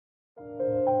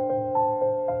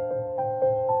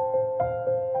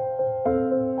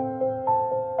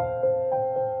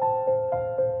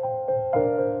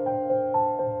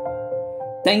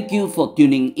Thank you for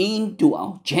tuning in to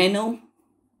our channel,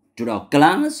 to our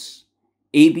class,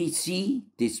 ABC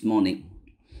this morning.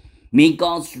 May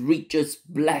God's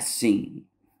richest blessing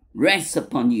rest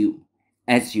upon you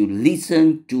as you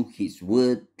listen to His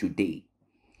word today.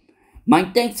 My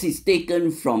text is taken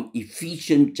from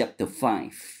Ephesians chapter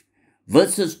 5,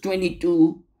 verses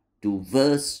 22 to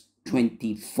verse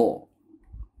 24.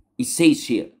 It says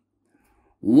here,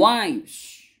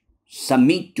 "Wives,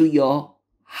 submit to your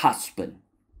husband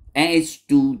as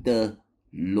to the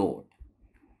Lord.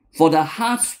 For the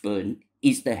husband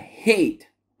is the head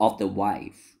of the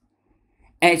wife,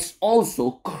 as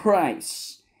also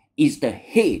Christ is the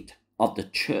head of the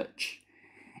church,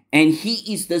 and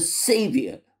he is the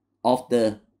Savior of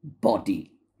the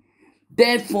body.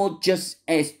 Therefore, just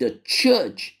as the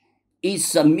church is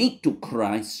submit to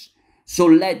Christ, so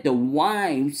let the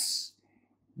wives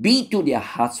be to their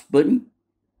husband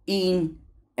in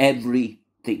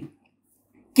everything."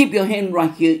 Keep your hand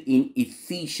right here in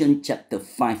Ephesians chapter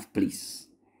 5, please.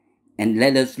 And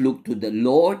let us look to the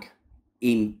Lord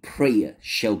in prayer,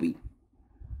 shall we?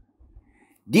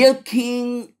 Dear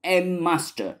King and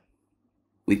Master,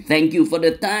 we thank you for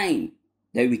the time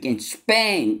that we can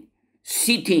spend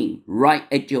sitting right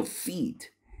at your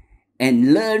feet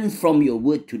and learn from your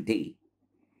word today.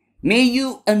 May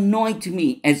you anoint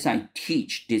me as I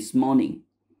teach this morning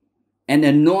and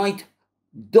anoint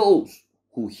those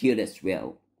who hear as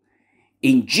well.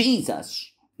 In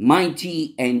Jesus'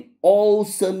 mighty and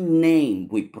awesome name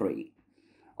we pray.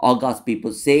 All God's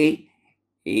people say,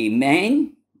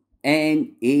 Amen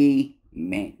and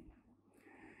Amen.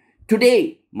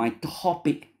 Today, my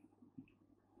topic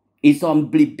is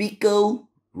on biblical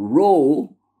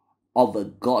role of a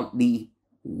godly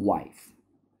wife.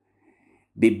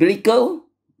 Biblical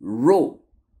role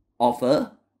of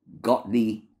a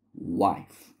godly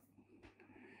wife.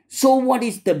 So what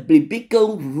is the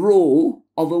biblical role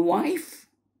of a wife?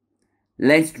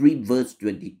 Let's read verse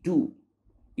 22.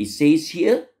 It says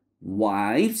here,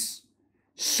 "Wives,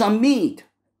 submit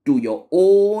to your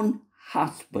own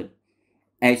husband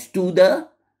as to the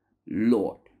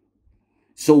Lord."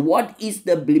 So what is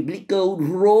the biblical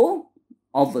role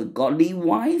of a godly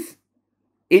wife?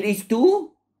 It is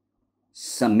to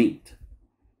submit.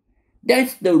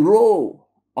 That's the role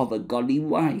of a godly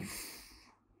wife.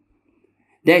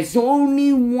 There's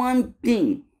only one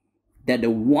thing that a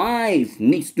wife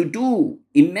needs to do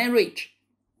in marriage,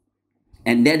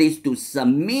 and that is to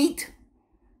submit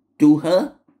to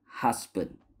her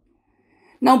husband.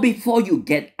 Now, before you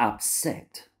get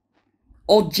upset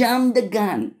or jump the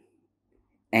gun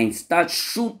and start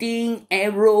shooting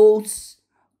arrows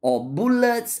or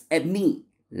bullets at me,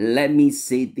 let me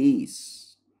say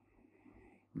this.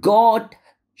 God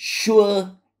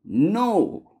sure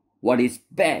knows what is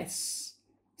best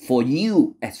for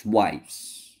you as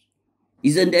wives.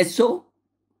 Isn't that so?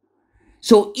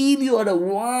 So if you are a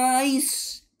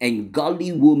wise and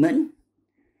godly woman,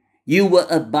 you will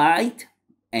abide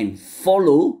and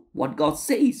follow what God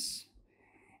says.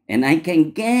 And I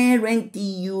can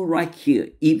guarantee you right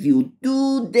here, if you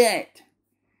do that,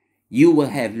 you will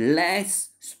have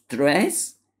less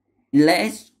stress,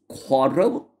 less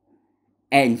quarrel,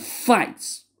 and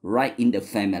fights right in the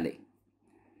family.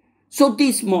 So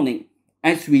this morning,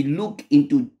 as we look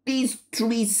into these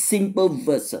three simple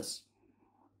verses,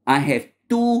 I have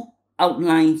two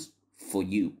outlines for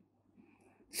you.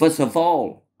 First of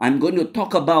all, I'm going to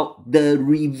talk about the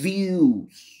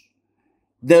reviews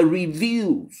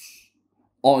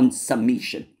on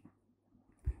submission.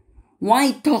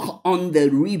 Why talk on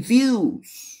the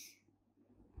reviews?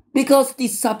 Because the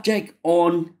subject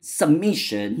on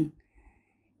submission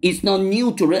is not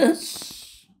new to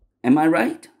us. Am I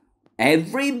right?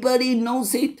 Everybody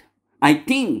knows it. I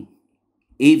think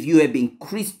if you have been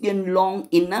Christian long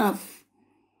enough,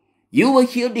 you will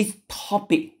hear this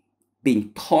topic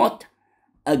being taught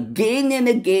again and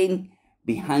again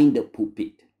behind the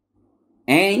pulpit.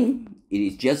 And it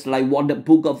is just like what the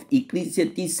book of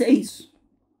Ecclesiastes says,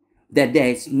 that there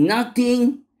is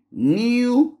nothing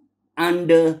new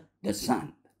under the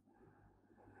sun.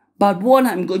 But what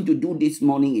I'm going to do this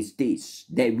morning is this,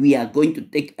 that we are going to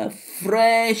take a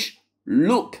fresh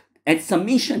look at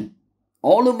submission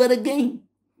all over again.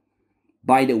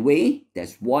 By the way,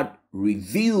 that's what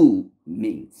review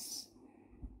means.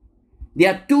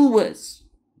 There are two words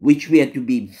which we have to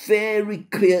be very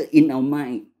clear in our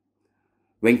mind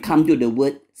when it comes to the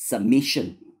word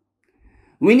submission.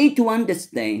 We need to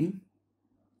understand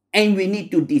and we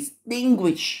need to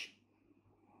distinguish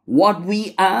what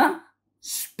we are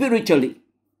spiritually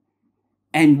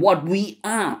and what we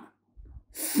are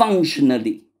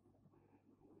functionally.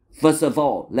 First of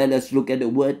all, let us look at the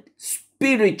word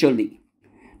spiritually.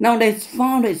 Now, as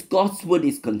far as God's word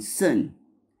is concerned,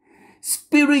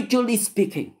 spiritually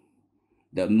speaking,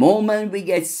 the moment we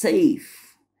get saved,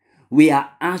 we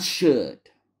are ushered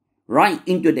right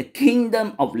into the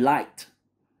kingdom of light,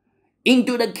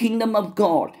 into the kingdom of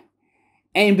God,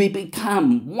 and we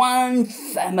become one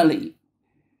family.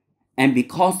 And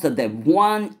because of that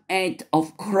one act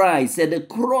of Christ at the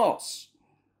cross,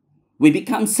 we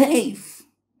become saved.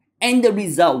 And the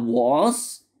result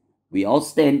was we all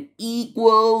stand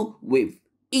equal with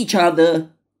each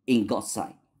other in God's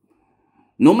sight.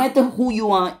 No matter who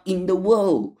you are in the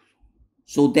world,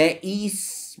 so there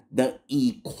is the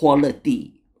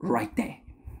equality right there.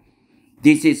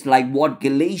 This is like what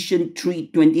Galatians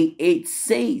 3:28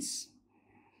 says.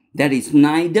 There is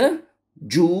neither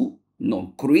Jew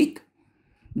nor Greek.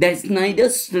 There's neither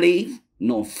slave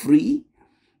nor free.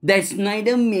 There's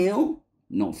neither male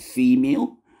nor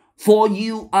female. For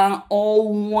you are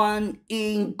all one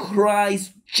in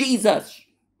Christ Jesus.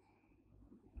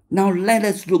 Now let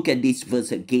us look at this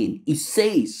verse again. It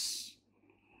says,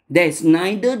 there's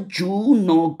neither Jew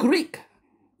nor Greek.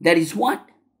 That is what?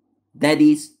 That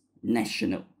is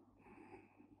national.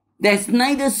 There's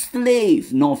neither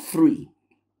slave nor free.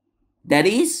 That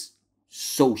is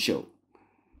social.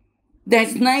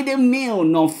 There's neither male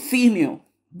nor female.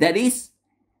 That is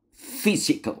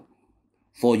physical.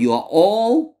 For you are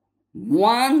all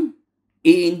one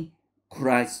in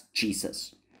Christ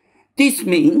Jesus. This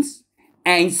means,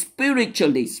 and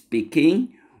spiritually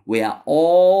speaking, we are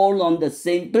all on the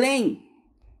same plane.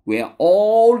 We are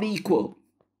all equal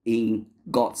in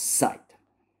God's sight.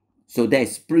 So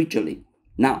that's spiritually.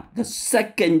 Now, the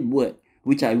second word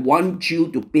which I want you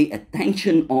to pay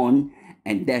attention on,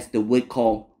 and that's the word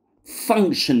called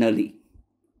functionally.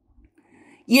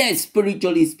 Yes,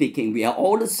 spiritually speaking, we are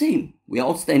all the same. We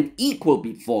all stand equal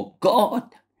before God.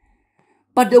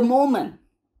 But the moment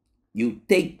you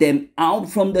take them out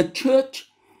from the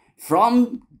church,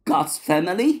 from God's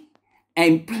family,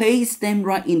 and place them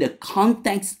right in the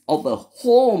context of a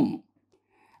home,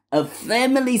 a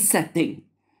family setting,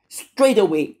 straight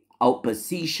away our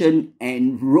position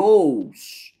and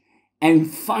roles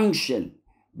and function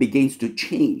begins to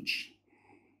change.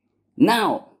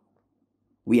 Now,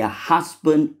 we are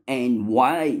husband and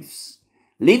wives,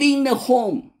 living in the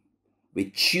home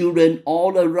with children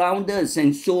all around us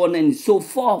and so on and so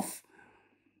forth.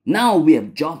 Now we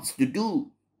have jobs to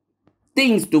do,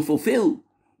 things to fulfill,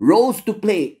 roles to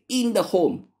play in the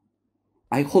home.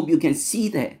 I hope you can see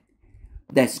that.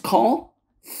 That's called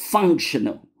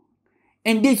functional.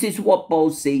 And this is what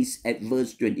Paul says at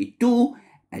verse 22,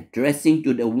 addressing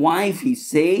to the wife. He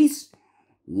says,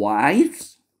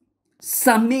 wives,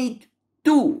 submit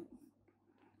to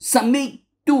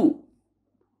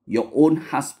your own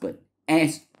husband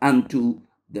as unto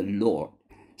the Lord.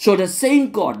 So the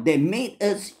same God that made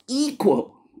us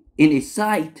equal in his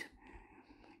sight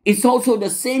is also the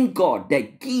same God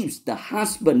that gives the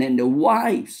husband and the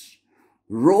wives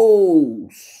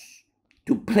roles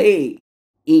to play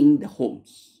in the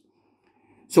homes.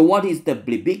 So what is the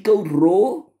biblical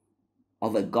role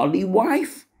of a godly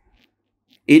wife?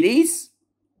 It is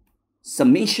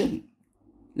submission.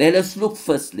 Let us look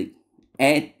firstly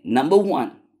at number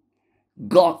 1,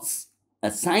 God's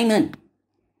assignment.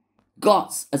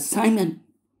 God's assignment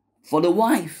for the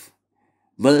wife.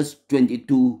 Verse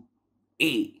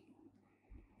 22a.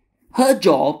 Her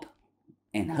job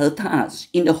and her task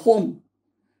in the home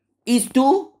is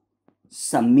to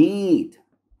submit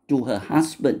to her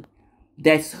husband.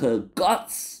 That's her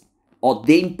God's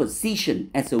ordained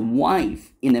position as a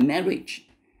wife in a marriage.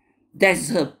 That's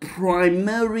her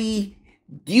primary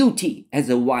duty as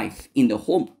a wife in the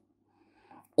home.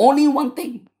 Only one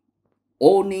thing,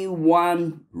 only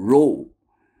one role.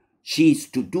 She is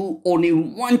to do only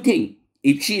one thing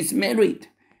if she is married,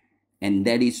 and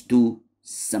that is to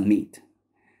submit.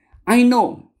 I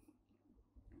know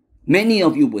many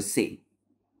of you will say,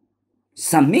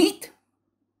 submit?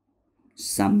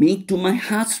 Submit to my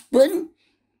husband?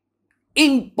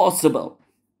 Impossible.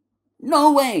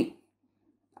 No way.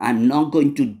 I'm not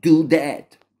going to do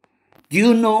that. Do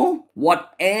you know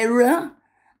what era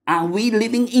are we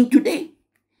living in today?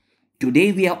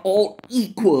 Today we are all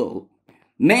equal.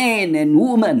 Man and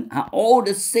woman are all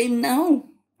the same now.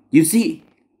 You see,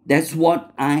 that's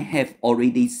what I have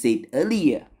already said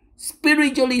earlier.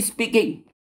 Spiritually speaking,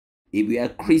 if we are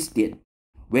Christian,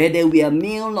 whether we are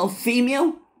male or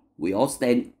female, we all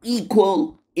stand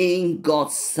equal in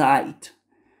God's sight.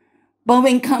 But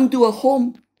when come to a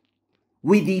home,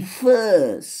 we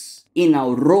differ in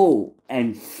our role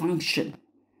and function.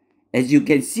 As you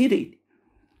can see it,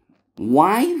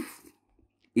 wife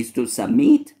is to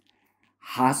submit,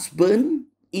 husband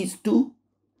is to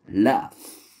love.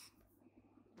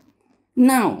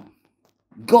 Now,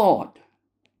 God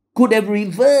could have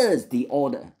reversed the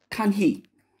order, can't he?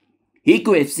 He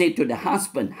could have said to the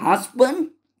husband,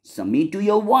 husband, submit to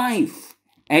your wife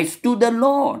as to the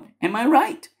Lord. Am I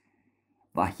right?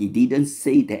 But he didn't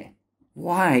say that.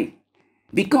 Why?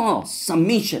 Because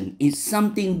submission is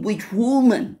something which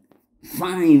women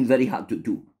find very hard to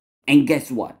do. And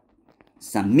guess what?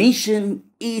 Submission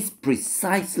is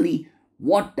precisely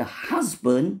what the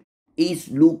husband is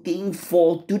looking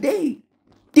for today.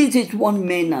 This is what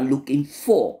men are looking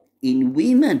for in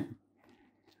women.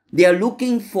 They are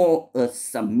looking for a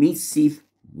submissive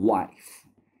wife.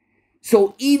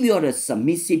 So if you're a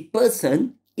submissive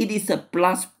person, it is a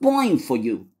plus point for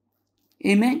you.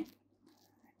 Amen?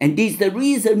 And this is the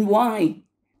reason why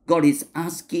God is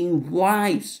asking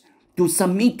wives to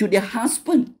submit to their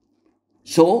husband.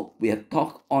 So we have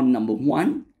talked on number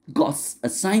 1, God's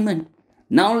assignment.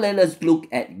 Now let us look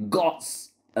at God's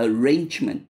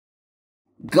arrangement.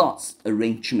 God's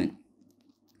arrangement.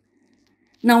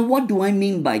 Now what do I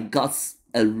mean by God's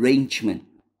arrangement?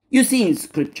 You see in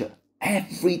Scripture,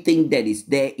 everything that is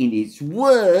there in His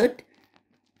Word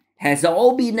has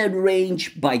all been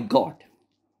arranged by God.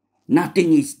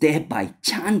 Nothing is there by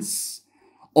chance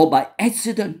or by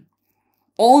accident.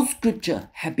 All Scripture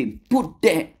have been put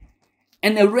there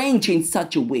and arranged in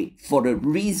such a way for a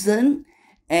reason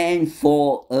and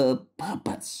for a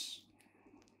purpose.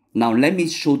 Now let me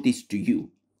show this to you.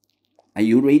 Are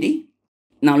you ready?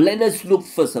 Now let us look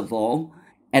first of all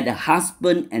at the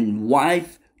husband and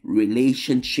wife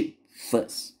relationship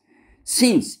first,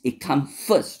 since it comes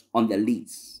first on the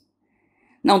list.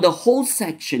 Now the whole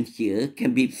section here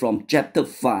can be from chapter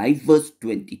 5 verse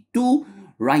 22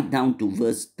 right down to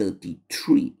verse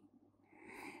 33.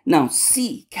 Now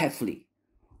see carefully.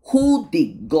 Who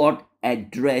did God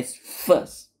address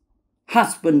first?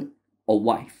 Husband or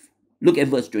wife? Look at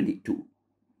verse 22.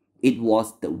 It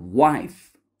was the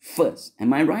wife first.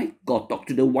 Am I right? God talked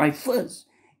to the wife first.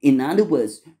 In other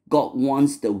words, God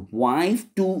wants the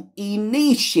wife to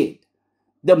initiate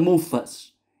the move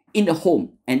first in the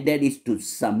home, and that is to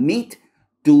submit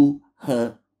to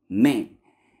her man.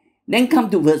 Then come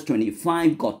to verse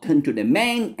 25, God turned to the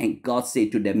man and God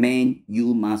said to the man,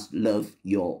 you must love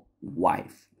your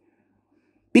wife.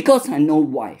 Because I know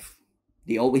wife,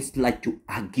 they always like to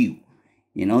argue,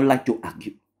 like to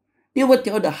argue. They will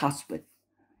tell the husband,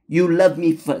 you love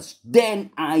me first,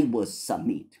 then I will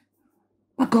submit.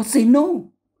 But God said,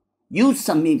 no, you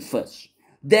submit first.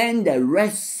 Then the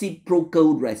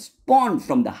reciprocal response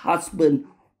from the husband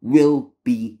will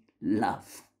be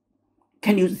love.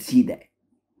 Can you see that?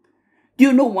 Do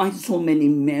you know why so many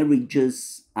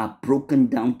marriages are broken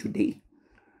down today?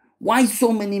 Why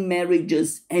so many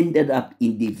marriages ended up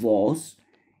in divorce?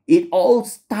 It all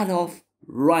started off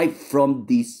right from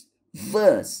this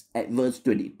verse at verse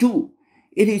 22.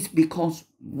 It is because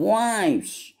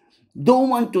wives don't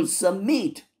want to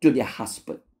submit to their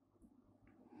husband.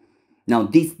 Now,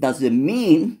 this doesn't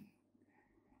mean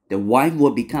the wife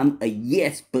will become a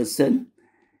yes person.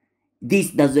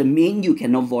 This doesn't mean you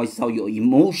cannot voice out your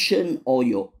emotion or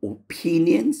your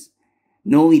opinions.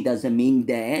 No, it doesn't mean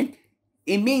that.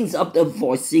 It means after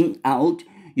voicing out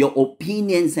your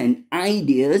opinions and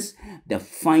ideas, the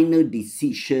final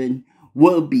decision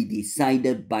will be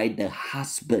decided by the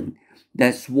husband.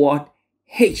 That's what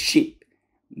headship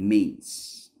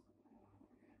means.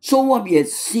 So what we have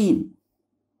seen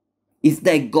is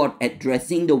that God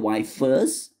addressing the wife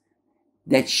first,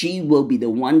 that she will be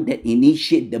the one that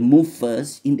initiate the move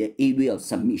first in the area of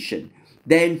submission,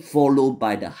 then followed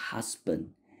by the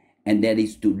husband, and that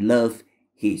is to love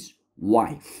his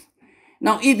wife.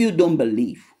 Now, if you don't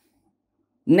believe,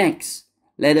 next,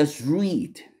 let us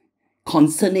read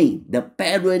concerning the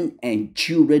parent and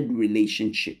children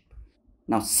relationship.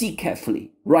 Now, see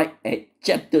carefully, right at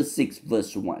chapter 6,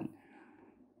 verse 1.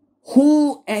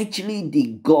 Who actually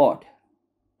did God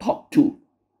talk to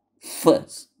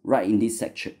first, right in this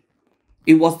section?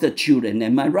 It was the children,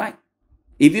 am I right?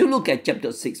 If you look at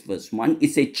chapter 6, verse 1, it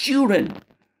says, children,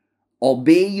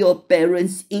 obey your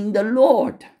parents in the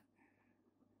Lord.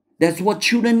 That's what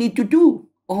children need to do.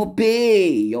 Obey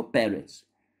your parents.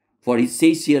 For it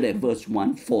says here at verse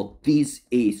 1, for this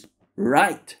is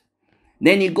right.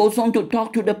 Then it goes on to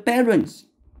talk to the parents,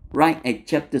 right at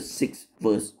chapter 6,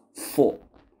 verse 4.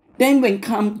 Then when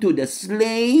come to the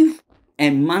slave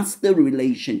and master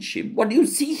relationship, what do you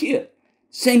see here?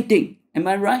 Same thing, am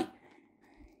I right?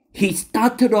 He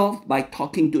started off by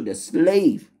talking to the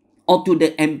slave or to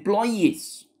the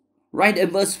employees, right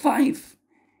at verse 5.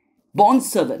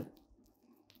 Bondservant,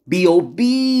 be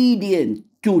obedient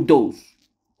to those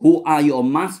who are your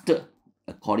master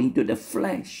according to the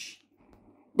flesh.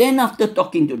 Then after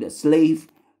talking to the slave,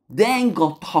 then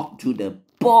God talked to the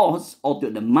boss or to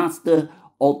the master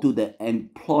or to the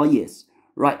employers,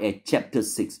 right at chapter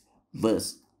 6,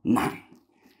 verse 9.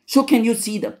 So can you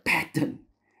see the pattern?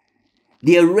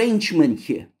 The arrangement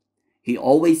here. He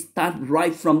always starts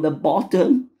right from the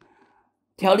bottom,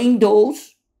 telling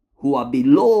those who are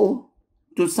below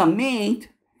to submit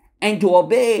and to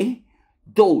obey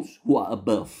those who are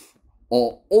above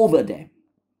or over them.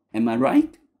 Am I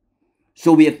right?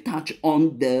 So we have touched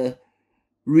on the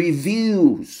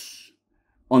reviews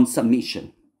on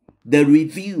submission. The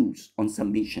reviews on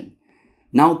submission.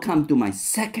 Now come to my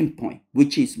second point,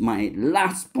 which is my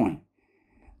last point.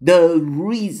 The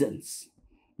reasons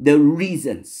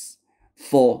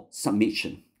for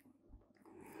submission.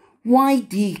 Why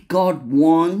did God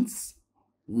want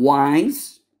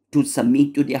wives to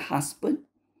submit to their husband?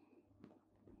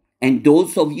 And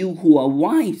those of you who are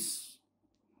wives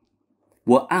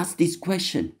will ask this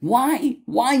question. Why?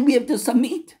 Why we have to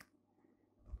submit?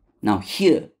 Now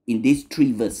here in these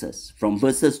three verses, from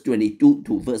verses 22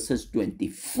 to verses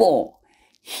 24,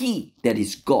 He, that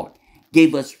is God,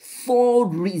 gave us four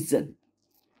reasons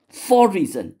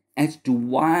as to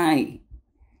why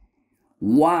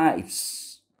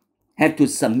wives have to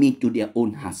submit to their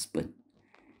own husband.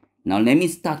 Now let me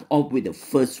start off with the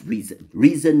first reason.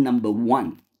 Reason number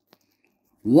one.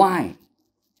 Why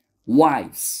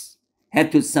wives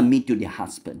have to submit to their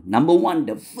husband? Number one,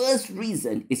 the first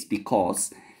reason is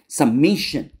because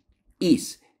submission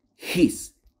is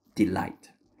His delight.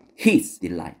 His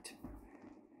delight.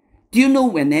 Do you know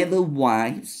whenever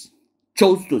wives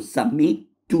chose to submit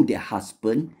to their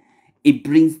husband, it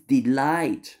brings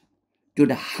delight to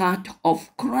the heart of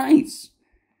Christ?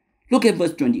 Look at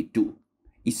verse 22.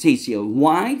 It says here,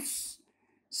 wives,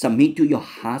 submit to your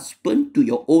husband, to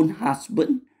your own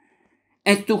husband.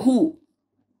 As to who?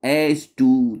 As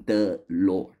to the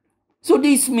Lord. So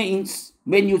this means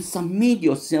when you submit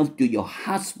yourself to your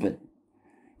husband,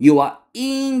 you are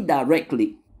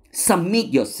indirectly submit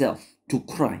yourself to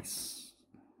Christ.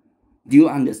 Do you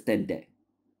understand that?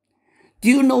 Do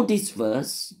you know this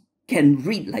verse can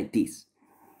read like this?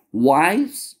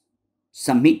 Wives,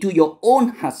 submit to your own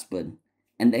husband,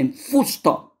 and then full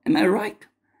stop. Am I right?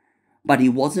 But it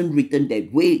wasn't written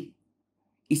that way.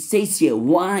 It says here,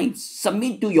 wives,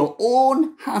 submit to your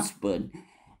own husband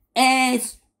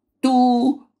as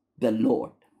to the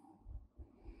Lord.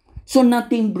 So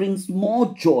nothing brings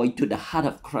more joy to the heart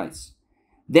of Christ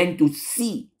than to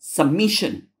see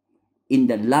submission in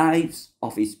the lives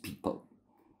of His people.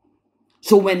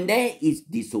 So when there is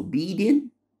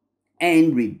disobedience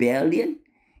and rebellion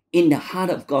in the heart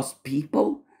of God's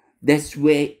people, that's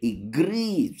where it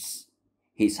grieves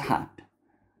His heart.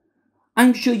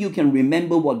 I'm sure you can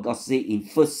remember what God said in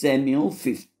 1 Samuel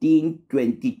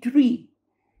 15:23.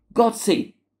 God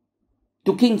said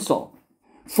to King Saul,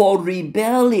 for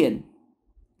rebellion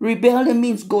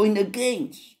means going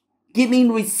against,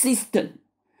 giving resistance.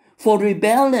 For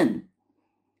rebellion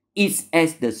is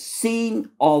as the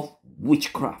sin of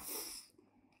witchcraft.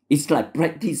 It's like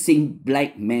practicing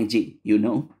black magic, you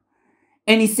know.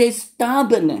 And it says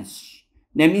stubbornness.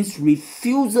 That means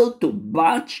refusal to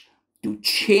budge, to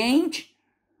change,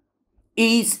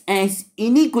 is as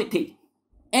iniquity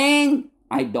and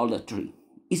idolatry.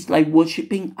 It's like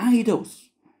worshipping idols.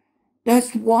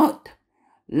 That's what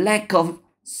lack of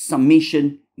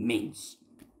submission means.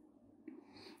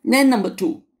 Then number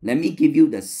two, let me give you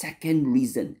the second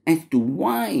reason as to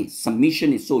why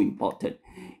submission is so important.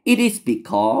 It is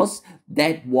because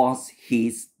that was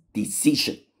His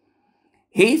decision.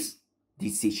 His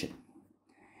decision.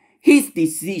 His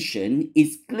decision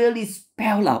is clearly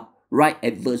spelled out right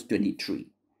at verse 23.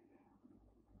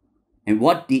 And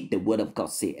what did the word of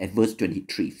God say at verse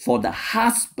 23? For the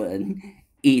husband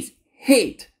is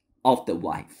head of the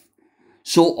wife.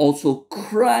 So also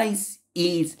Christ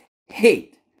is head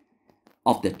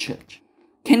of the church.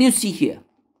 Can you see here?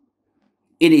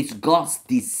 It is God's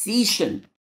decision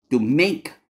to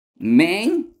make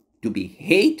man to be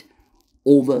head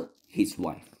over his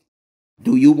wife.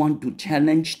 Do you want to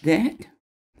challenge that?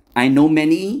 I know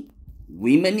many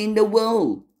women in the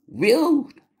world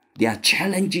they are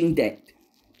challenging that.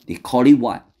 They call it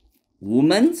what?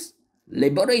 Women's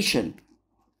liberation,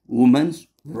 women's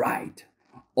right,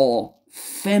 or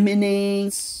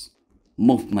feminist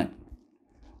movement.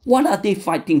 What are they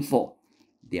fighting for?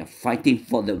 They are fighting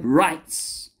for the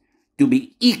rights to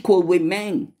be equal with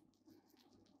men.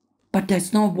 But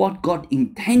that's not what God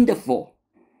intended for.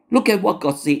 Look at what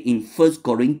God said in 1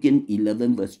 Corinthians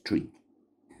 11 verse 3.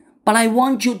 But I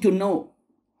want you to know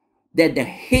that the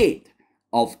head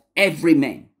of every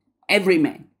man every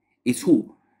man is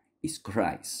who? Is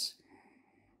Christ.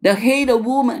 The head of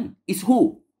woman is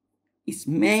who? Is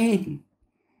man.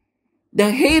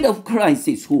 The head of Christ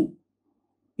is who?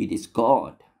 It is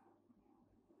God.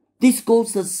 This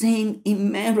goes the same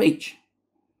in marriage.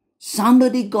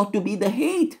 Somebody got to be the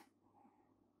head.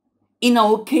 In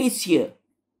our case here,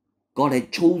 God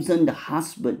had chosen the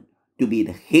husband to be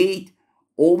the head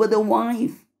over the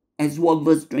wife, as what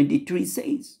verse 23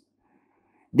 says.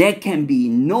 There can be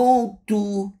no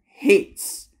two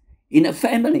heads in a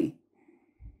family.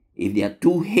 If there are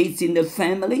two heads in the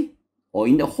family or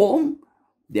in the home,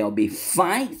 there will be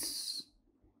fights,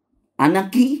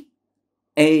 anarchy,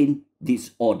 and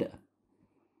disorder.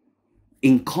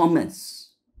 In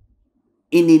commerce,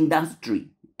 in industry,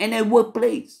 and at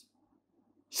workplace,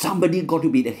 somebody got to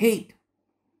be the head.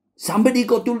 Somebody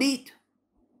got to lead.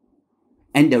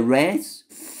 And the rest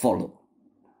follow.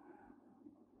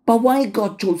 But why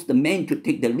God chose the man to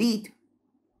take the lead?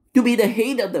 To be the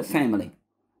head of the family?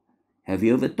 Have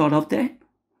you ever thought of that?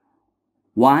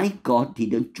 Why God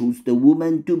didn't choose the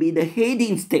woman to be the head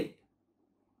instead?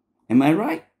 Am I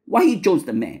right? Why He chose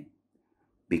the man?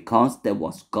 Because that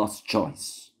was God's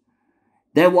choice.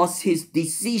 That was His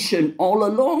decision all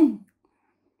along.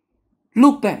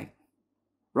 Look back,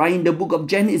 right in the book of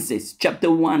Genesis,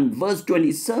 chapter 1, verse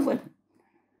 27.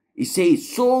 It says,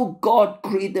 so God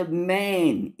created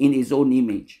man in His own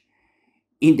image.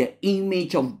 In the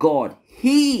image of God,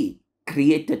 He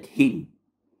created him.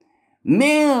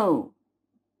 Male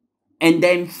and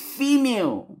then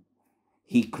female,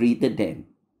 He created them.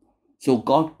 So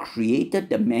God created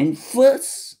the man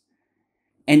first,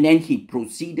 and then He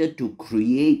proceeded to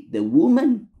create the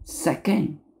woman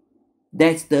second.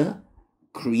 That's the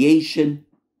creation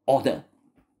order.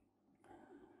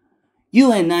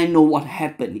 You and I know what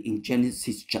happened in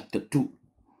Genesis chapter 2.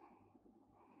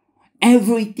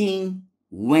 Everything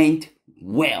went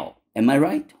well. Am I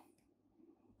right?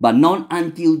 But not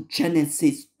until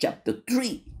Genesis chapter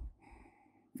 3.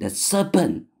 The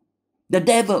serpent, the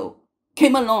devil,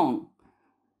 came along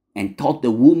and taught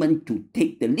the woman to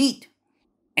take the lead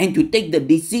and to take the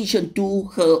decision to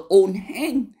her own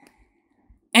hand.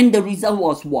 And the result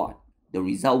was what? The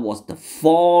result was the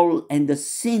fall and the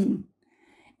sin.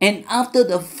 And after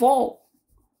the fall,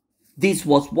 this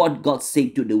was what God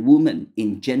said to the woman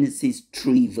in Genesis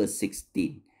 3 verse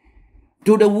 16.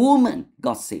 To the woman,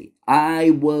 God said, I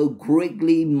will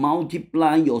greatly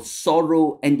multiply your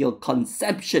sorrow and your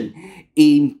conception.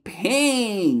 In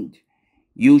pain,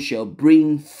 you shall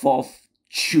bring forth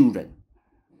children.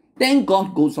 Then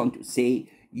God goes on to say,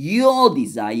 your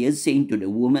desire, saying to the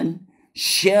woman,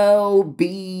 shall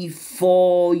be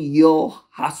for your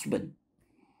husband.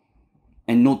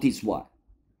 And notice what?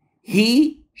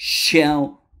 He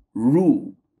shall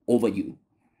rule over you.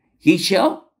 He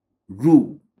shall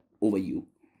rule over you.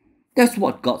 That's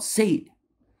what God said.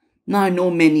 Now I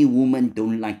know many women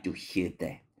don't like to hear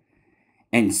that.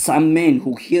 And some men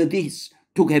who hear this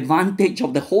took advantage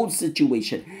of the whole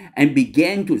situation and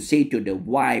began to say to the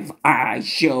wife, I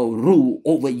shall rule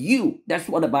over you. That's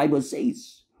what the Bible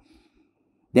says.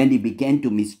 Then they began to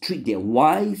mistreat their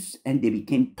wives and they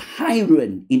became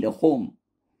tyrant in the home.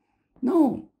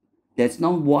 No, that's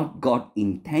not what God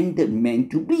intended men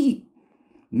to be.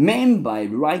 Man by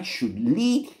right should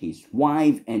lead his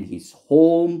wife and his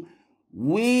home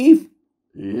with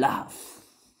love,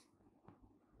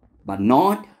 but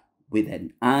not with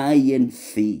an iron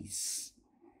fist.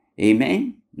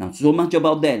 Amen? Now, so much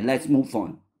about that. Let's move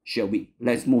on, shall we?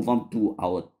 Let's move on to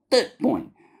our third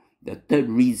point. The third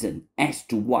reason as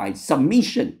to why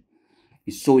submission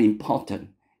is so important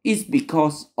is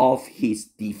because of His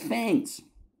defense.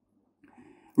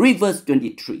 Read verse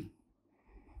 23.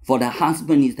 For the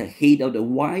husband is the head of the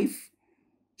wife,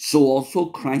 so also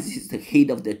Christ is the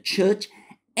head of the church,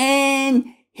 and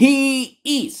He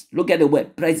is, look at the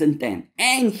word, present tense,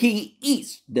 and He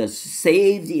is the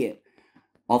Savior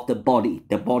of the body.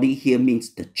 The body here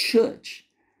means the church.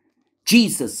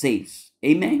 Jesus saves.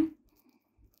 Amen?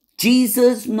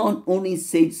 Jesus not only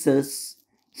saves us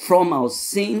from our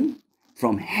sin,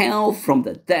 from hell, from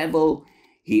the devil,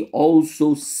 He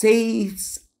also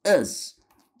saves us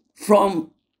from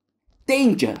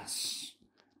dangers.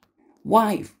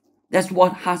 Wife, that's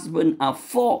what husbands are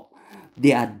for.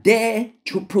 They are there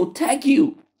to protect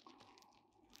you.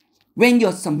 When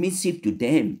you're submissive to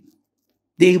them,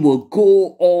 they will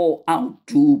go all out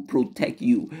to protect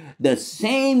you. The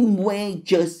same way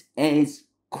just as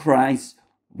Christ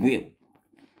will.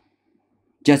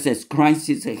 Just as Christ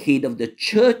is the head of the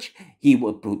church, He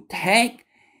will protect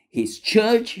His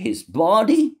church, His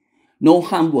body. No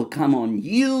harm will come on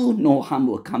you. No harm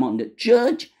will come on the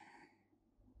church.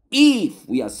 if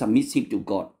we are submissive to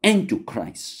God and to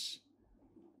Christ.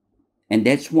 And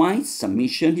that's why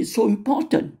submission is so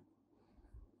important.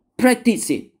 Practice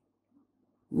it.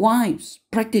 Wives,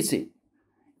 practice it.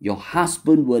 Your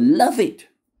husband will love it.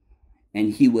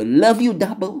 And he will love you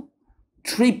double,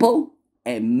 triple,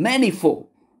 and manifold.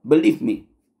 Believe me,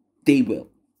 they will.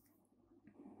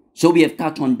 So we have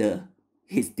touched on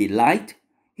his delight,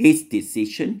 his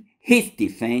decision, his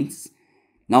defense.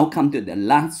 Now come to the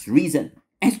last reason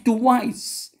as to why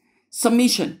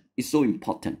submission is so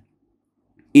important.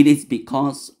 It is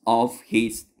because of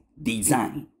his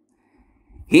design.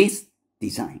 His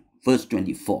design. Verse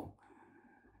 24.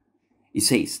 It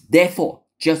says, therefore,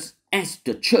 just as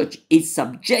the church is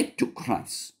subject to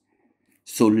Christ,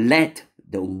 so let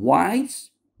the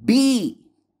wives be.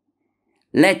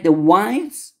 Let the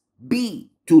wives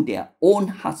be to their own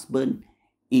husband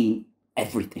in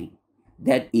everything.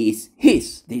 That is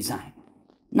his design.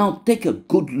 Now take a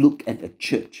good look at the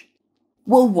church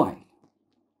worldwide,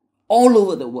 all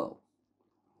over the world.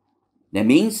 That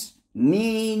means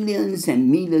millions and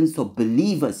millions of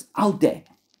believers out there,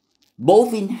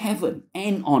 both in heaven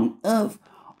and on earth,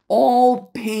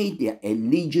 all pay their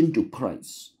allegiance to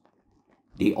Christ.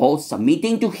 They all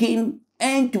submitting to him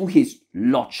and to his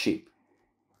lordship.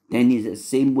 Then it's the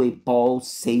same way Paul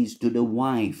says to the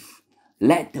wife,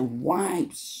 let the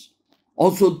wives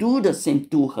also do the same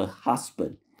to her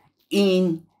husband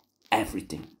in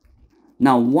everything.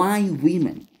 Now, why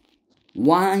women?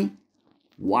 Why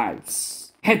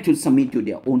wives have to submit to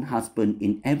their own husband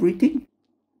in everything?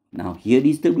 Now, here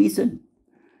is the reason.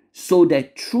 So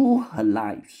that through her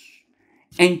life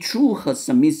and through her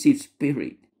submissive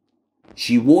spirit,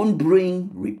 she won't bring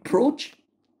reproach,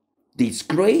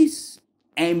 disgrace,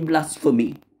 and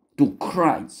blasphemy to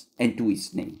Christ and to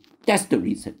his name. That's the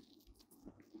reason.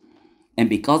 And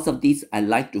because of this, I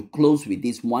like to close with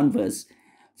this one verse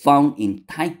found in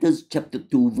Titus chapter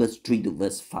 2, verse 3 to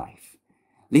verse 5.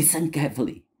 Listen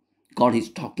carefully. God is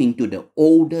talking to the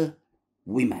older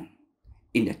women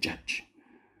in the church.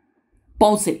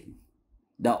 Paul said,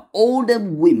 the older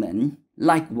women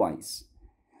likewise,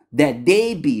 that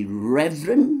they be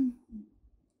reverent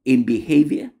in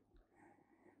behavior,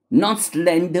 not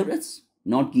slanderous,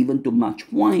 not given to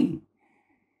much wine,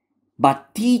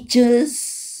 but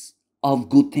teachers of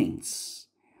good things,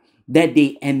 that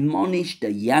they admonish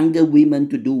the younger women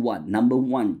to do what? Number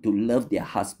one, to love their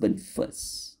husband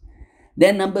first.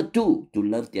 Then number two, to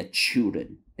love their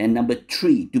children. And number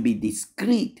three, to be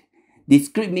discreet.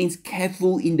 Discreet means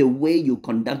careful in the way you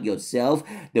conduct yourself,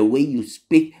 the way you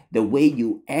speak, the way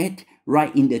you act,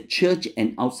 right in the church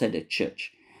and outside the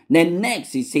church. Then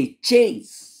next, it says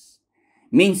chaste,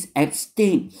 means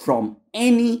abstain from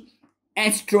any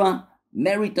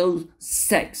extramarital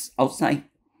sex outside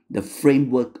the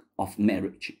framework of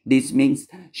marriage. This means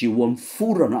she won't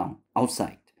fool around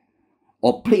outside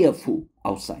or play a fool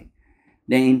outside.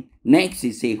 Then next,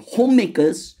 it says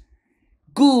homemakers,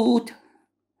 good.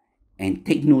 And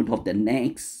take note of the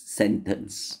next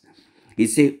sentence. He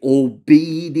said,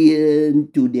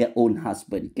 obedient to their own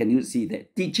husband. Can you see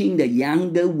that? Teaching the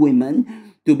younger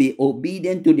women to be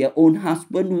obedient to their own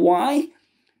husband. Why?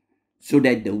 So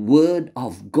that the word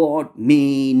of God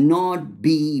may not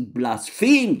be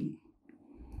blasphemed.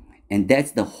 And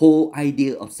that's the whole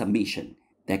idea of submission.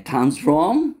 That comes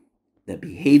from the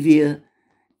behavior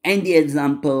and the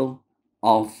example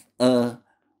of a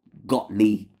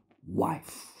godly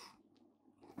wife.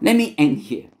 Let me end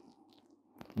here.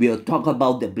 We'll talk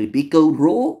about the biblical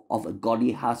role of a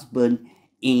godly husband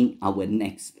in our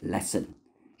next lesson.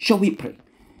 Shall we pray?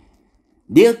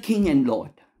 Dear King and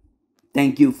Lord,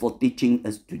 thank you for teaching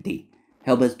us today.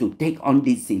 Help us to take on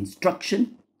this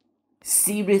instruction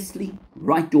seriously,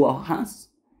 right to our hearts.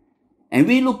 And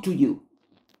we look to you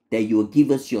that you will give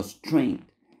us your strength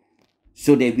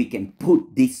so that we can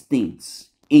put these things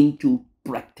into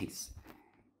practice.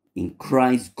 In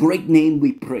Christ's great name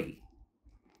we pray.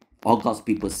 All God's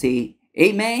people say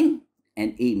amen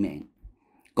and amen.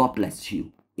 God bless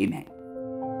you. Amen.